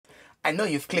I know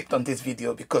you've clicked on this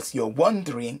video because you're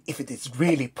wondering if it is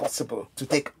really possible to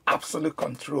take absolute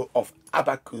control of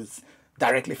ABAQUS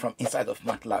directly from inside of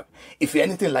MATLAB. If you're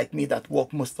anything like me that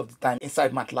work most of the time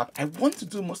inside MATLAB, I want to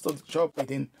do most of the job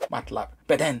within MATLAB.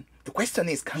 But then the question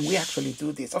is, can we actually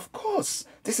do this? Of course,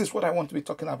 this is what I want to be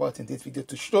talking about in this video,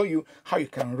 to show you how you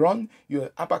can run your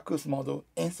ABAQUS model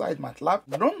inside MATLAB,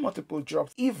 run multiple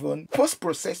jobs, even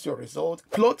post-process your result,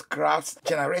 plot graphs,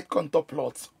 generate contour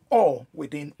plots, all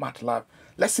within MATLAB.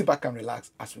 Let's sit back and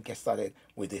relax as we get started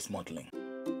with this modeling.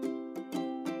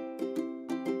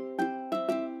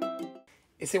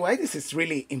 You see, why this is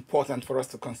really important for us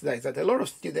to consider is that a lot of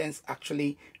students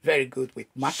actually very good with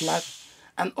MATLAB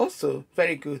and also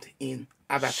very good in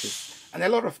ABAQUS. And a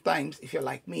lot of times, if you're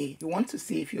like me, you want to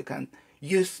see if you can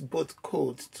use both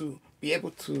codes to be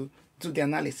able to do the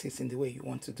analysis in the way you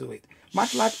want to do it.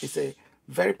 MATLAB is a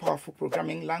very powerful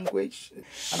programming language,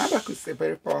 and ABAQUS is a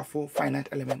very powerful finite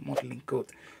element modeling code.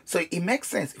 So it makes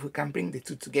sense if we can bring the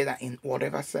two together in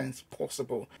whatever sense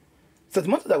possible. So the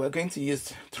model that we're going to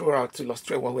use throughout to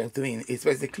illustrate what we're doing is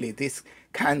basically this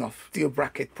kind of steel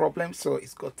bracket problem. So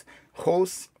it's got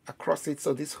holes across it.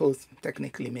 So this holes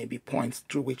technically may be points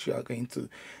through which you are going to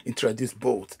introduce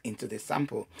bolts into the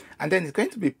sample. And then it's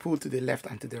going to be pulled to the left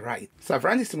and to the right. So I've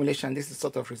run the simulation. This is the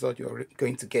sort of result you're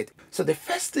going to get. So the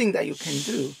first thing that you can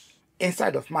do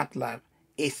inside of MATLAB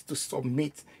is to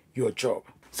submit your job.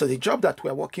 So the job that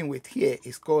we're working with here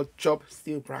is called job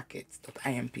steel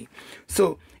brackets.imp.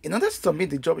 So in order to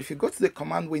submit the job, if you go to the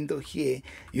command window here,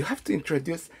 you have to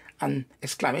introduce an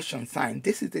exclamation sign.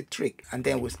 This is the trick. And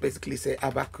then we'll basically say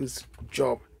ABAQUS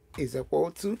job is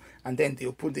equal to, and then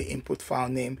they'll put the input file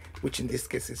name, which in this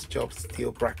case is job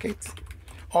steel brackets.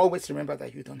 Always remember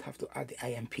that you don't have to add the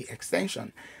IMP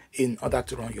extension in order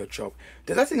to run your job.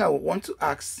 The other thing I would want to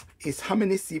ask is how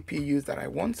many CPUs that I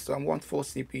want. So I want 4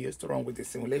 CPUs to run with the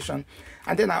simulation.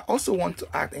 And then I also want to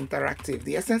add interactive.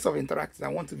 The essence of interactive, I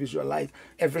want to visualize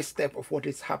every step of what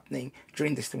is happening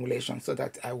during the simulation so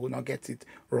that I will not get it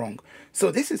wrong.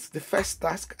 So this is the first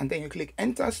task, and then you click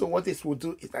enter. So what this will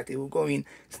do is that it will go in,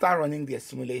 start running the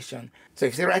simulation. So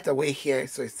if you see right away here,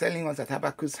 so it's telling us that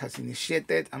ABAQUS has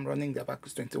initiated. I'm running the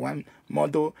ABAQUS 21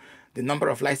 model, the number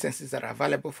of licenses that are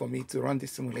available for me to run the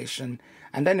simulation,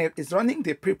 and then it is running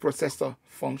the preprocessor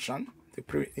function, the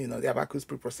ABAQUS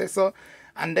preprocessor,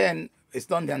 and then it's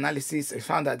done the analysis. It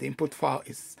found that the input file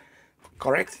is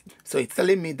correct. So it's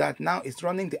telling me that now it's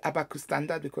running the ABAQUS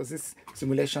standard, because this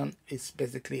simulation is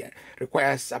basically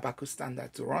requires ABAQUS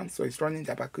standard to run. So it's running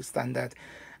the ABAQUS standard,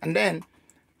 and then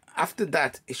after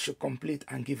that it should complete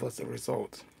and give us a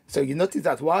result. So you notice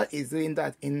that while it's doing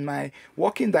that, in my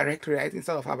working directory right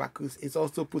inside of ABAQUS, it's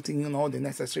also putting in all the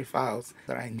necessary files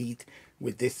that I need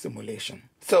with this simulation.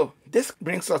 So this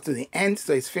brings us to the end.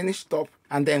 So it's finished up,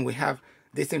 and then we have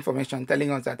this information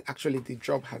telling us that actually the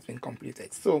job has been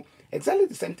completed. So exactly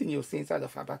the same thing you'll see inside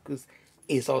of ABAQUS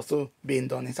is also being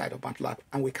done inside of MATLAB,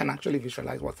 and we can actually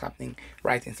visualize what's happening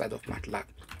right inside of MATLAB.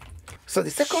 So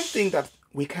the second thing that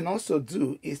we can also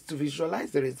do is to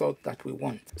visualize the result that we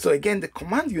want. So again, the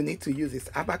command you need to use is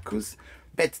ABAQUS,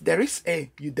 but there is a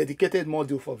dedicated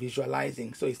module for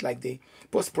visualizing. So it's like the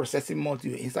post-processing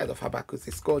module inside of ABAQUS.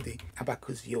 It's called the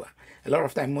ABAQUS viewer. A lot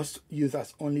of time, most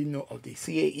users only know of the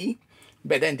CAE,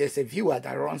 but then there's a viewer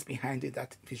that runs behind it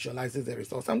that visualizes the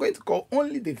results. I'm going to call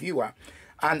only the viewer,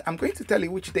 and I'm going to tell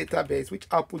you which database, which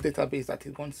output database that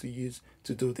it wants to use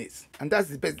to do this. And that's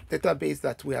the database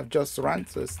that we have just run,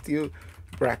 so steel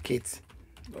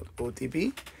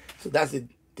brackets.odb. So that's the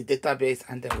database,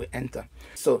 and then we enter.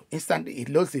 So instantly it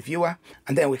loads the viewer,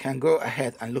 and then we can go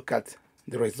ahead and look at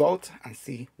the result and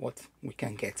see what we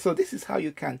can get. So this is how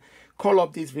you can call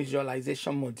up this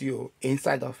visualization module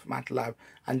inside of MATLAB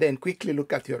and then quickly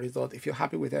look at your result. If you're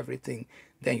happy with everything,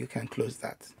 then you can close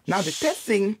that. Now, the third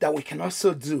thing that we can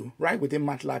also do right within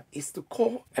MATLAB is to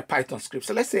call a Python script.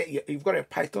 So let's say you've got a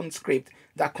Python script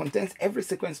that contains every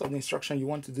sequence of the instruction you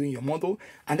want to do in your model,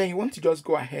 and then you want to just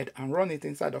go ahead and run it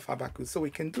inside of ABAQUS. So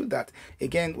we can do that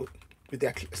again with the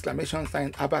exclamation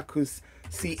sign ABAQUS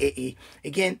CAE.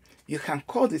 Again, you can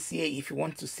call the CAE if you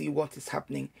want to see what is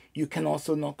happening. You can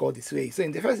also not call the CAE. So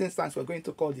in the first instance, we're going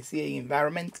to call the CAE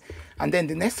environment, and then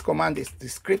the next command is the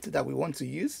script that we want to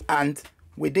use. And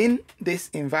within this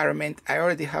environment, I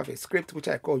already have a script which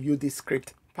I call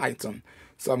UDScript Python.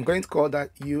 So I'm going to call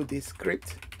that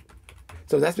UDScript.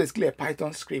 So that's basically a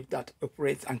Python script that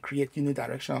operates and creates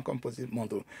unidirectional composite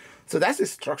model. So that's the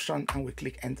instruction, and we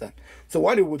click enter. So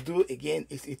what it will do again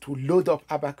is it will load up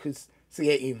ABAQUS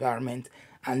CAE environment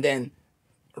and then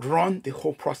run the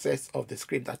whole process of the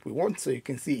script that we want. So you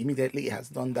can see immediately it has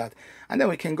done that. And then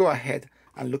we can go ahead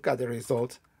and look at the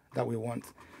result that we want.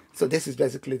 So this is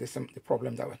basically the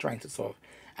problem that we're trying to solve.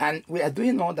 And we are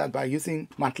doing all that by using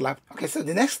MATLAB. Okay, so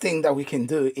the next thing that we can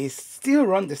do is still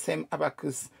run the same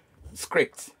ABAQUS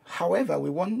script. However, we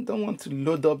don't want to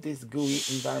load up this GUI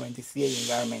environment, the CA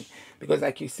environment, because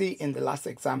like you see in the last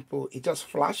example, it just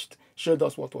flashed, showed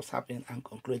us what was happening and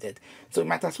concluded. So we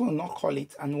might as well not call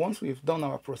it. And once we've done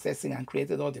our processing and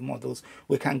created all the models,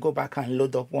 we can go back and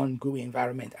load up one GUI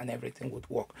environment and everything would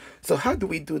work. So how do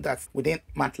we do that within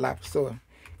MATLAB? So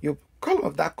you call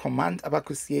up that command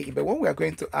ABAQUS CAE, but what we are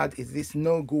going to add is this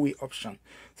no GUI option.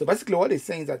 So basically what it's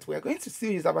saying is that we are going to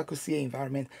still use ABAQUS CAE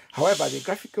environment. However, the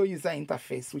graphical user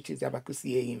interface, which is the ABAQUS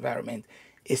CAE environment,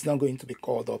 is not going to be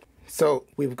called up. So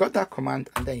we've got that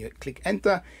command, and then you click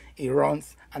enter, it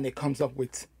runs, and it comes up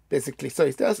with basically, so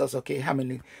it tells us, okay, how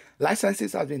many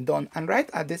licenses have been done, and right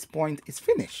at this point, it's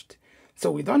finished. So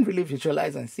we don't really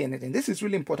visualize and see anything. This is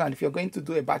really important if you're going to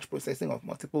do a batch processing of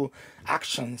multiple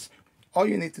actions. All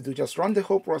you need to do, just run the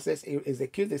whole process,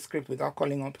 execute the script without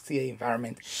calling up CA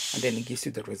environment, and then it gives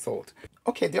you the result.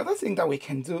 Okay, the other thing that we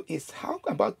can do is how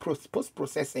about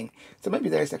post-processing? So maybe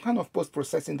there is a kind of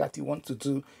post-processing that you want to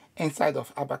do inside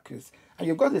of ABAQUS, and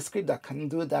you've got a script that can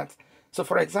do that. So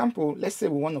for example, let's say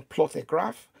we want to plot a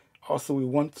graph. Also, we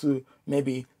want to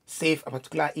maybe save a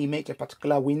particular image, a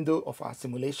particular window of our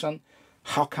simulation.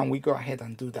 How can we go ahead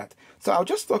and do that? So I'll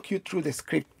just talk you through the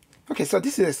script. Okay, so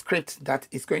this is a script that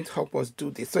is going to help us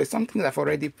do this. So it's something that I've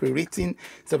already pre-written.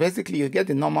 So basically you get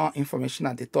the normal information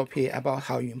at the top here about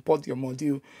how you import your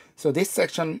module. So this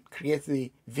section creates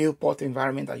the viewport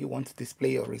environment that you want to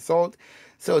display your result.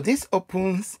 So this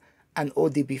opens an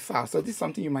ODB file. So this is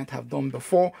something you might have done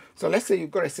before. So let's say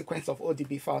you've got a sequence of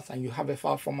ODB files and you have a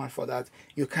file format for that.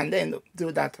 You can then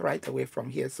do that right away from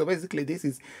here. So basically this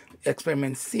is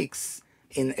experiment 6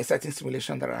 in a certain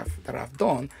simulation that I've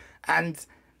done. And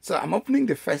so I'm opening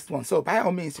the first one. So by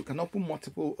all means, you can open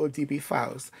multiple ODB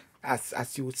files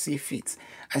as you would see fit.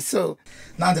 And so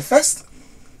now the first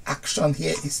action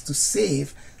here is to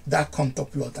save that contour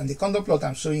plot. And the contour plot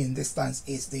I'm showing in this instance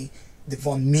is the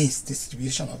von Mises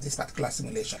distribution of this particular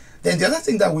simulation. Then the other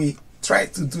thing that we try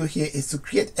to do here is to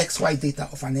create XY data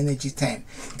of an energy term.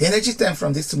 The energy term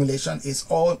from this simulation is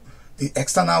all the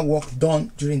external work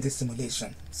done during the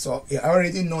simulation. So I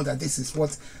already know that this is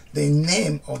what the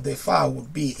name of the file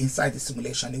would be inside the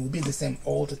simulation. It will be the same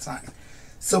all the time.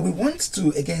 So we want to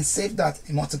again save that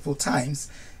multiple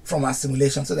times from our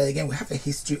simulation so that again we have a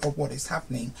history of what is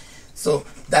happening. So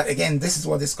that again, this is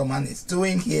what this command is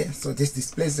doing here. So this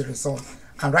displays the result,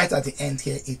 and right at the end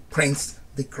here it prints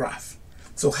the graph.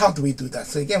 So how do we do that?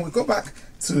 So again, we go back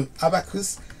to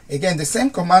ABAQUS. Again, the same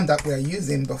command that we are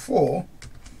using before.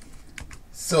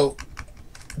 So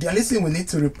the only thing we need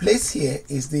to replace here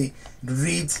is the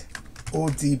read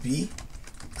ODB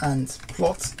and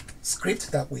plot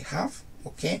script that we have,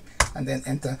 okay, and then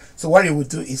enter. So what it will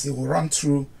do is it will run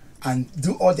through and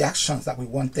do all the actions that we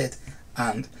wanted.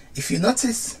 And if you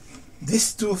notice,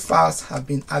 these two files have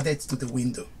been added to the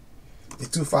window. The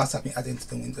two files have been added to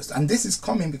the windows, and this is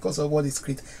coming because of what the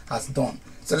script has done.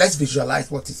 So let's visualize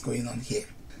what is going on here.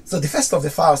 So the first of the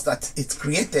files that it's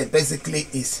created basically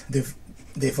is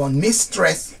the von Mises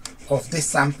stress of this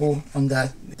sample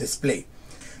under display.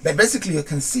 But basically you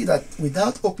can see that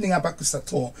without opening ABAQUS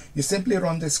at all, you simply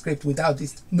run the script without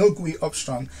this no GUI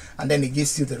option, and then it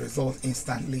gives you the result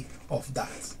instantly of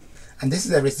that. And this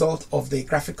is a result of the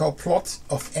graphical plot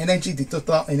of energy, the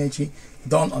total energy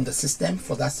done on the system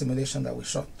for that simulation that we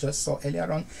just saw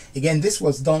earlier on. Again, this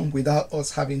was done without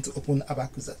us having to open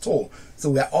ABAQUS at all. So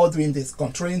we are all doing this,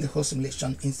 controlling the whole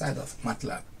simulation inside of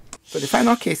MATLAB. So the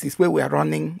final case is where we are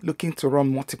looking to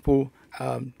run multiple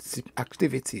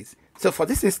activities. So for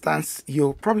this instance,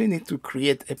 you'll probably need to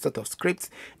create a set of scripts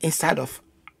inside of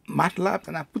MATLAB,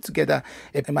 and I put together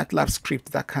a MATLAB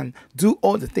script that can do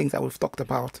all the things that we've talked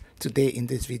about today in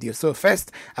this video. So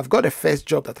first, I've got a first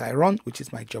job that I run, which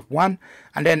is my job 1,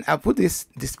 and then I'll put this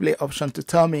display option to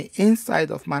tell me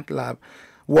inside of MATLAB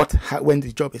when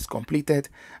the job is completed,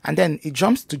 and then it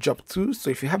jumps to job 2. So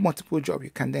if you have multiple jobs, you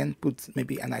can then put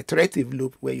maybe an iterative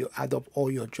loop where you add up all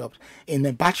your jobs in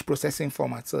a batch processing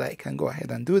format so that you can go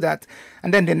ahead and do that.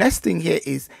 And then the next thing here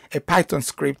is a Python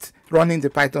script, running the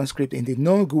Python script in the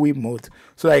no GUI mode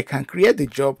so that it can create the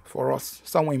job for us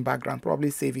somewhere in background,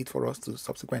 probably save it for us to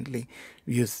subsequently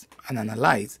use and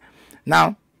analyze.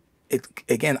 Now it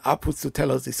again outputs to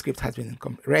tell us the script has been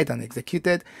read and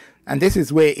executed, and this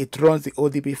is where it runs the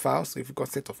ODB file. So if you've got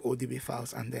a set of ODB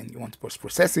files and then you want to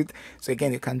post-process it, so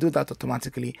again you can do that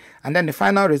automatically. And then the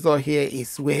final result here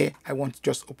is where I want to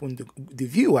just open the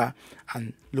viewer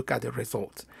and look at the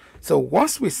result. So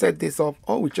once we set this up,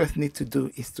 all we just need to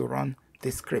do is to run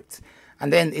this script.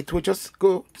 And then it will just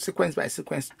go sequence by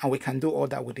sequence, and we can do all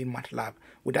that within MATLAB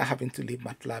without having to leave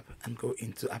MATLAB and go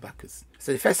into ABAQUS.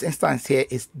 So the first instance here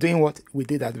is doing what we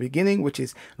did at the beginning, which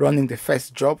is running the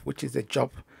first job, which is the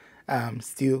job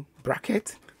still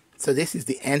bracket. So this is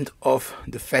the end of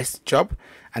the first job,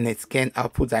 and it can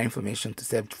output that information to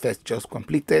say first job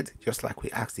completed, just like we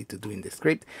asked it to do in the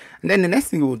script. And then the next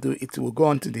thing it will do, it will go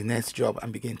on to the next job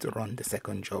and begin to run the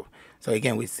second job. So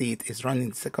again, we see it is running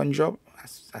the second job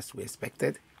as we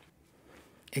expected.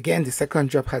 Again, the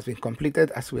second job has been completed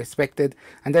as we expected,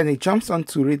 and then it jumps on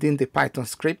to reading the Python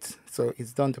script. So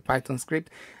it's done the Python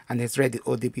script and it's read the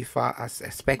ODB file as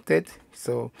expected.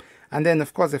 So, and then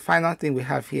of course the final thing we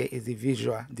have here is the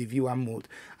viewer mode,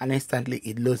 and instantly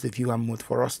it loads the viewer mode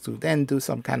for us to then do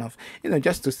some kind of,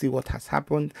 just to see what has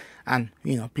happened and,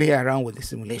 play around with the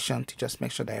simulation to just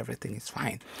make sure that everything is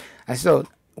fine. And so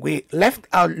we left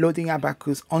out loading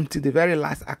ABAQUS onto the very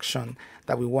last action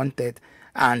that we wanted,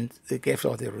 and it gave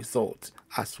us the result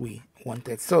as we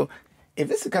wanted. So if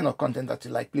this is the kind of content that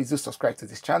you like, please do subscribe to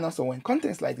this channel, so when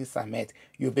contents like this are made,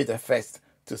 you'll be the first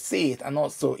to see it. And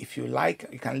also, if you like,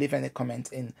 you can leave any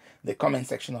comment in the comment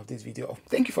section of this video.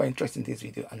 Thank you for your interest in this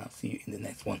video, and I'll see you in the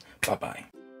next one. Bye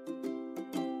bye.